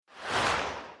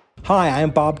Hi, I'm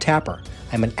Bob Tapper.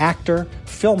 I'm an actor,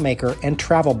 filmmaker, and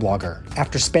travel blogger.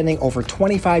 After spending over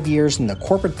 25 years in the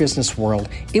corporate business world,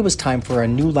 it was time for a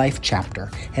new life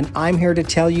chapter. And I'm here to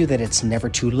tell you that it's never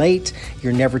too late,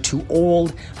 you're never too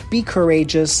old, be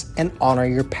courageous, and honor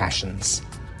your passions.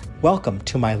 Welcome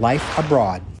to my life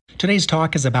abroad. Today's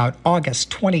talk is about August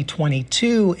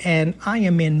 2022, and I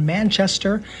am in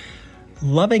Manchester.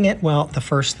 Loving it. Well, the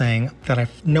first thing that I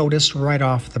noticed right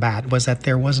off the bat was that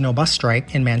there was no bus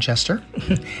strike in Manchester.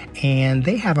 And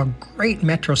they have a great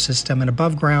metro system, an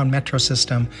above-ground metro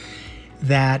system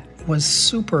that was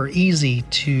super easy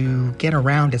to get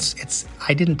around.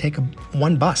 I didn't take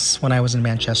one bus when I was in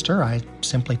Manchester. I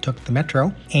simply took the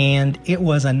metro, and it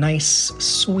was a nice,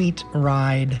 sweet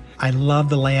ride. I love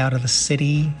the layout of the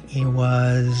city.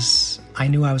 I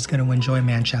knew I was going to enjoy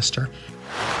Manchester.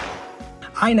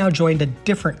 I now joined a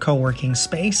different co-working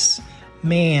space.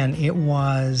 Man, it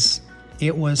was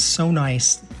so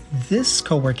nice. This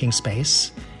co-working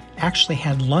space actually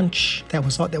had lunch. That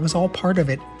was all part of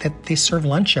it. That they serve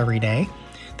lunch every day.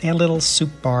 They had a little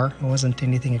soup bar. It wasn't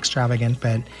anything extravagant,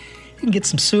 but you can get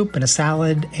some soup and a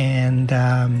salad, and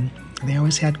they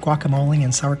always had guacamole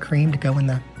and sour cream to go in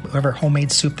the whatever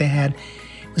homemade soup they had.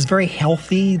 It was very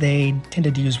healthy. They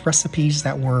tended to use recipes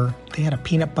they had a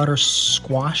peanut butter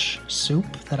squash soup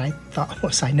that I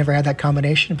never had that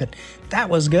combination, but that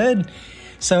was good.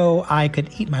 So I could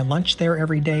eat my lunch there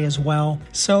every day as well.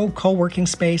 So co-working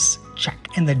space, check.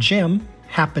 And the gym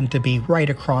happened to be right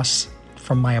across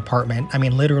from my apartment. I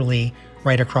mean, literally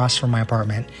right across from my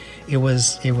apartment. It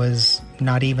was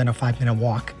not even a 5-minute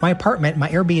walk. My apartment, my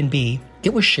Airbnb,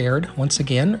 it was shared. Once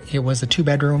again, it was a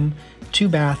 2-bedroom,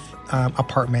 2-bath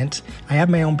apartment. I had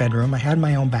my own bedroom. I had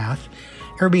my own bath.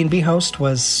 Airbnb host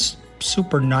was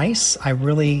super nice. I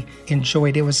really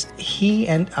enjoyed it. It was he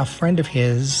and a friend of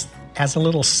his, as a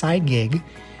little side gig,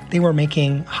 they were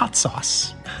making hot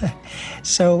sauce.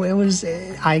 So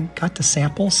I got to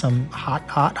sample some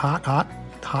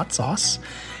hot sauce.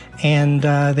 And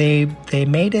they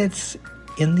made it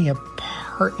in the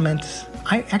apartment.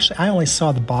 I only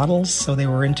saw the bottles, so they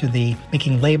were into the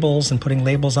making labels and putting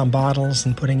labels on bottles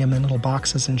and putting them in little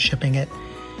boxes and shipping it.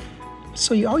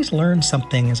 So you always learn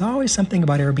something. There's always something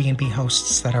about Airbnb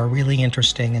hosts that are really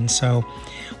interesting. And so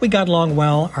we got along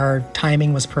well. Our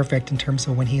timing was perfect in terms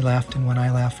of when he left and when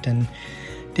I left, and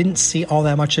didn't see all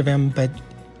that much of him, but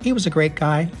he was a great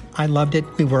guy. I loved it.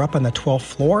 We were up on the 12th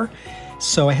floor,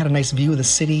 so I had a nice view of the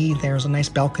city. There's a nice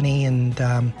balcony, and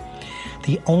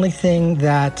the only thing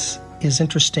that is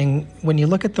interesting, when you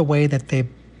look at the way that they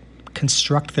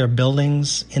construct their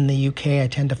buildings in the UK, I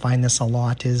tend to find this a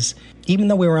lot, is even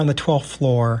though we were on the 12th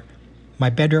floor, my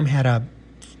bedroom had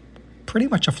pretty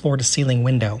much a floor-to-ceiling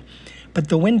window. But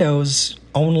the windows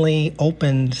only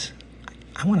opened,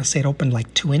 I want to say it opened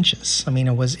like 2 inches. I mean,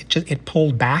 it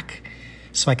pulled back,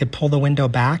 so I could pull the window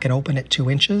back and open it 2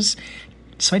 inches.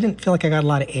 So I didn't feel like I got a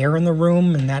lot of air in the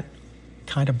room, and that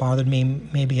kind of bothered me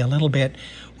maybe a little bit.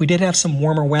 We did have some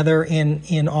warmer weather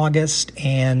in August,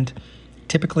 and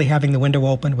typically having the window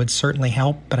open would certainly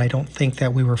help, but I don't think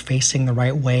that we were facing the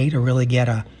right way to really get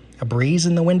a breeze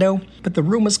in the window. But the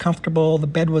room was comfortable, the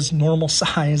bed was normal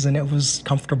size, and it was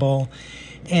comfortable.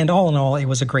 And all in all, it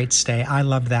was a great stay. I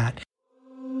loved that.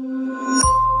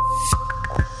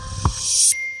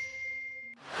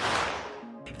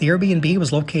 The Airbnb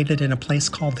was located in a place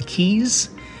called the Keys,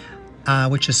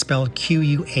 which is spelled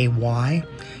Quay,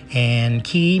 and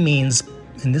quay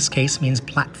in this case means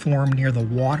platform near the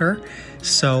water.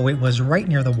 So it was right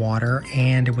near the water,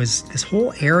 and this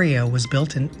whole area was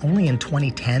built only in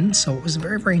 2010, so it was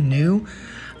very, very new.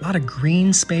 A lot of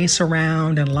green space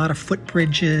around, and a lot of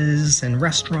footbridges and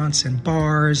restaurants and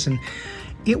bars, and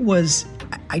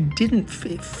I didn't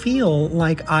feel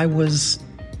like I was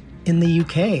in the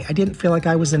UK. I didn't feel like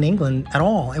I was in England at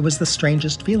all. It was the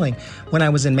strangest feeling. When I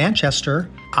was in Manchester,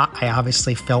 I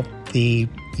obviously felt the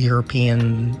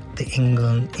European,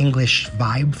 English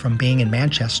vibe from being in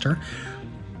Manchester.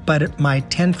 But my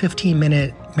 10-15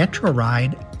 minute metro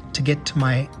ride to get to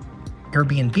my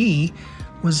Airbnb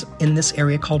was in this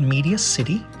area called Media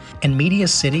City. And Media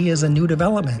City is a new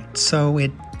development, so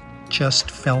it just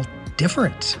felt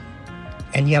different.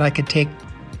 And yet I could take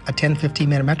a 10-15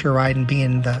 minute metro ride and be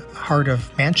in the heart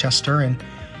of Manchester, and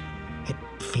it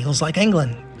feels like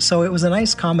England. So it was a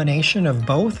nice combination of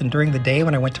both. And during the day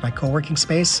when I went to my co-working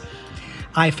space,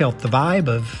 I felt the vibe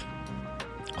of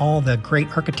all the great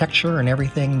architecture and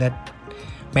everything that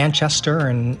Manchester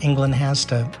and England has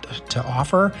to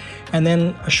offer. And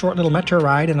then a short little metro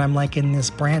ride, and I'm like in this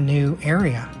brand new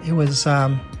area. It was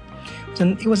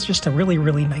just a really,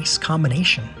 really nice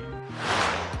combination.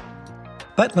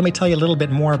 But let me tell you a little bit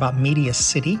more about Media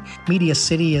City. Media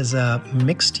City is a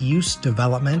mixed-use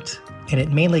development, and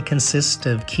it mainly consists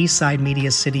of Quayside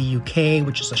Media City UK,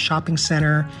 which is a shopping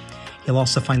center. You'll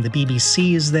also find the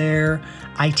BBC is there,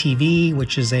 ITV,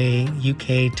 which is a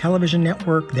UK television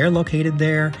network. They're located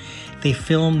there. They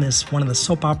film one of the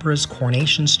soap operas,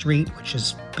 Coronation Street, which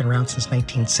has been around since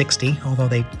 1960, although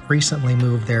they recently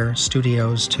moved their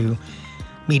studios to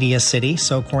Media City.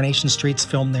 So Coronation Street's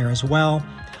filmed there as well.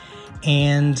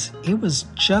 And it was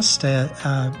just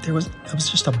it was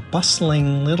just a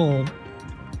bustling little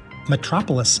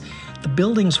metropolis. The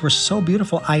buildings were so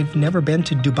beautiful. I've never been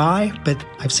to Dubai, but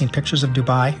I've seen pictures of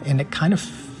Dubai, and it kind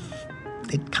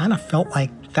of felt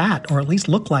like that, or at least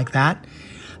looked like that.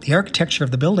 The architecture of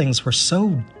the buildings were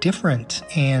so different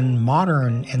and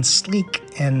modern and sleek,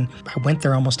 and I went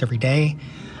there almost every day.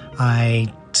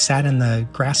 I sat in the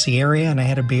grassy area and I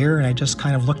had a beer and I just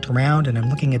kind of looked around, and I'm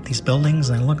looking at these buildings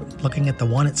and I'm looking at the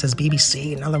one that says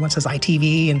BBC and another one says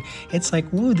ITV, and it's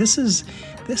like, woo, this is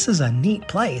a neat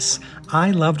place.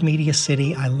 I loved Media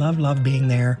City. I loved being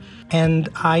there, and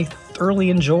I thoroughly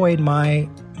enjoyed my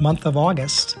month of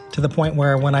August to the point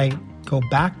where when I go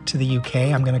back to the UK,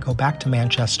 I'm going to go back to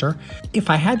Manchester. If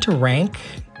I had to rank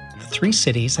the 3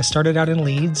 cities, I started out in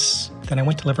Leeds, then I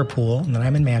went to Liverpool, and then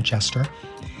I'm in Manchester.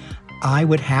 I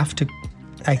would have to,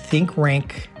 I think,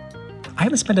 rank. I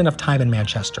haven't spent enough time in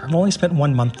Manchester. I've only spent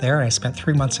 1 month there, and I spent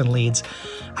 3 months in Leeds.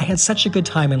 I had such a good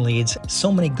time in Leeds.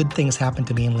 So many good things happened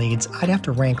to me in Leeds. I'd have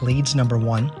to rank Leeds number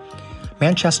 1,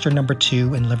 Manchester number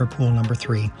 2, and Liverpool number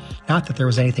 3. Not that there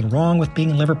was anything wrong with being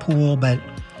in Liverpool, but,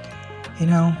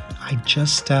 I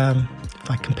just, if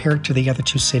I compare it to the other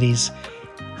 2 cities,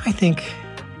 I think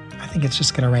it's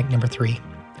just going to rank number 3.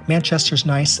 Manchester's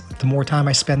nice. The more time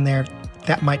I spend there,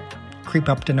 that might creep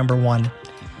up to number 1.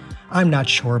 I'm not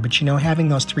sure, but having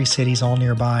those 3 cities all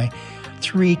nearby,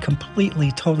 3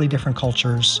 completely, totally different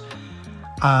cultures.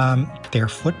 Their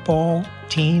football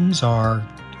teams are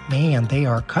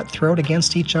cutthroat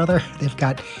against each other. They've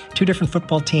got 2 different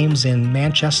football teams in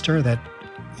Manchester that,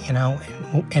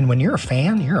 and when you're a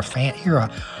fan, you're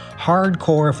a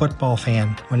hardcore football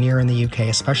fan when you're in the UK,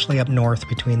 especially up north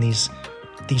between these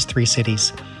 3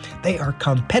 cities. They are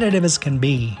competitive as can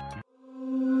be.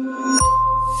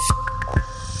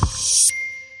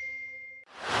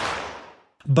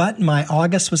 But my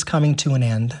August was coming to an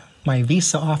end. My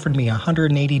visa offered me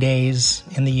 180 days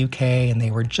in the UK, and they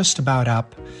were just about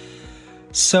up.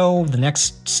 So the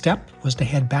next step was to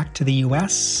head back to the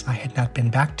US. I had not been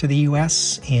back to the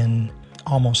US in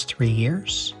almost 3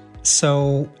 years.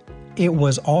 So it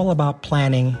was all about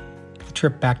planning the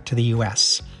trip back to the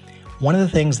US. One of the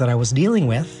things that I was dealing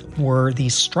with were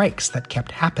these strikes that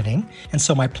kept happening. And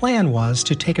so my plan was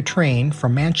to take a train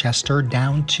from Manchester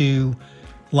down to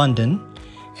London,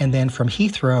 and then from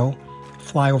Heathrow,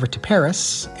 fly over to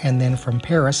Paris, and then from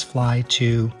Paris, fly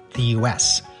to the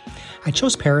US. I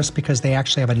chose Paris because they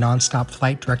actually have a nonstop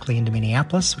flight directly into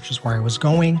Minneapolis, which is where I was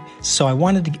going. So I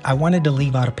wanted to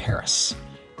leave out of Paris.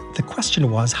 The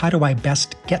question was, how do I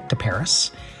best get to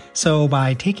Paris? So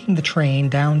by taking the train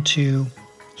down to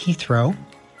Heathrow,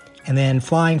 and then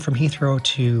flying from Heathrow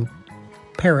to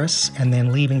Paris, and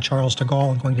then leaving Charles de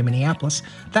Gaulle and going to Minneapolis,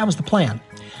 that was the plan.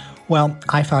 Well,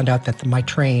 I found out that my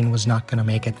train was not going to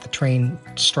make it. The train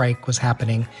strike was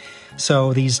happening.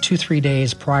 So these 2-3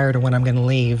 days prior to when I'm going to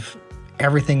leave,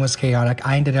 everything was chaotic.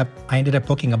 I ended up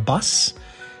booking a bus.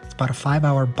 It's about a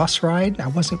 5-hour bus ride. I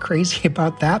wasn't crazy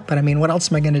about that, but what else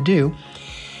am I going to do?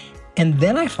 And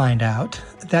then I find out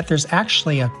that there's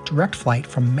actually a direct flight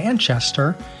from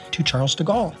Manchester to Charles de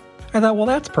Gaulle. I thought, well,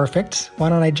 that's perfect. Why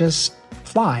don't I just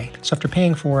fly? So after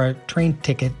paying for a train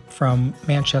ticket from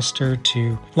Manchester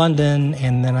to London,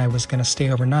 and then I was going to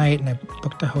stay overnight, and I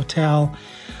booked a hotel,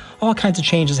 all kinds of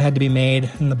changes had to be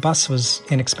made, and the bus was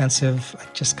inexpensive. I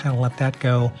just kind of let that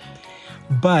go.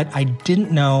 But I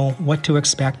didn't know what to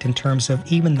expect in terms of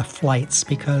even the flights,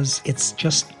 because it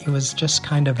was just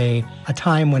kind of a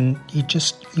time when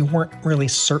you weren't really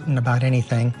certain about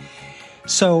anything.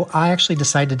 So I actually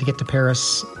decided to get to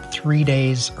Paris 3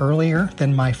 days earlier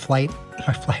than my flight.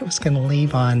 My flight was going to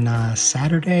leave on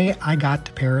Saturday. I got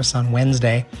to Paris on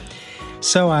Wednesday.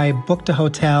 So I booked a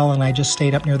hotel and I just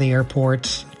stayed up near the airport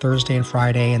Thursday and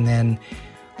Friday, and then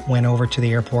went over to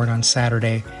the airport on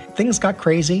Saturday. Things got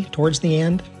crazy towards the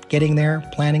end, getting there,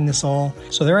 planning this all.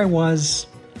 So there I was,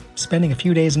 spending a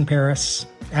few days in Paris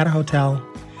at a hotel,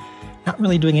 not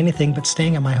really doing anything but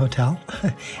staying at my hotel,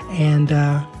 and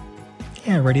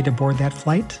ready to board that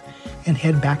flight and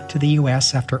head back to the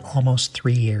US after almost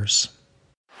 3 years.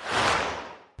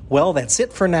 Well, that's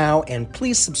it for now, and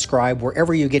please subscribe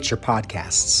wherever you get your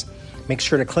podcasts. Make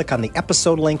sure to click on the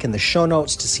episode link in the show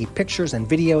notes to see pictures and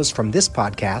videos from this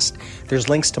podcast. There's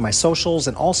links to my socials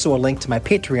and also a link to my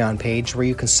Patreon page where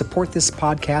you can support this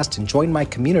podcast and join my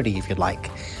community if you'd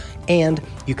like. And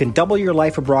you can double your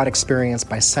life abroad experience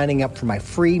by signing up for my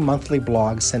free monthly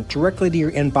blog sent directly to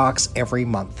your inbox every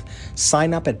month.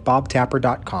 Sign up at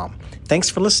bobtapper.com. Thanks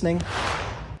for listening.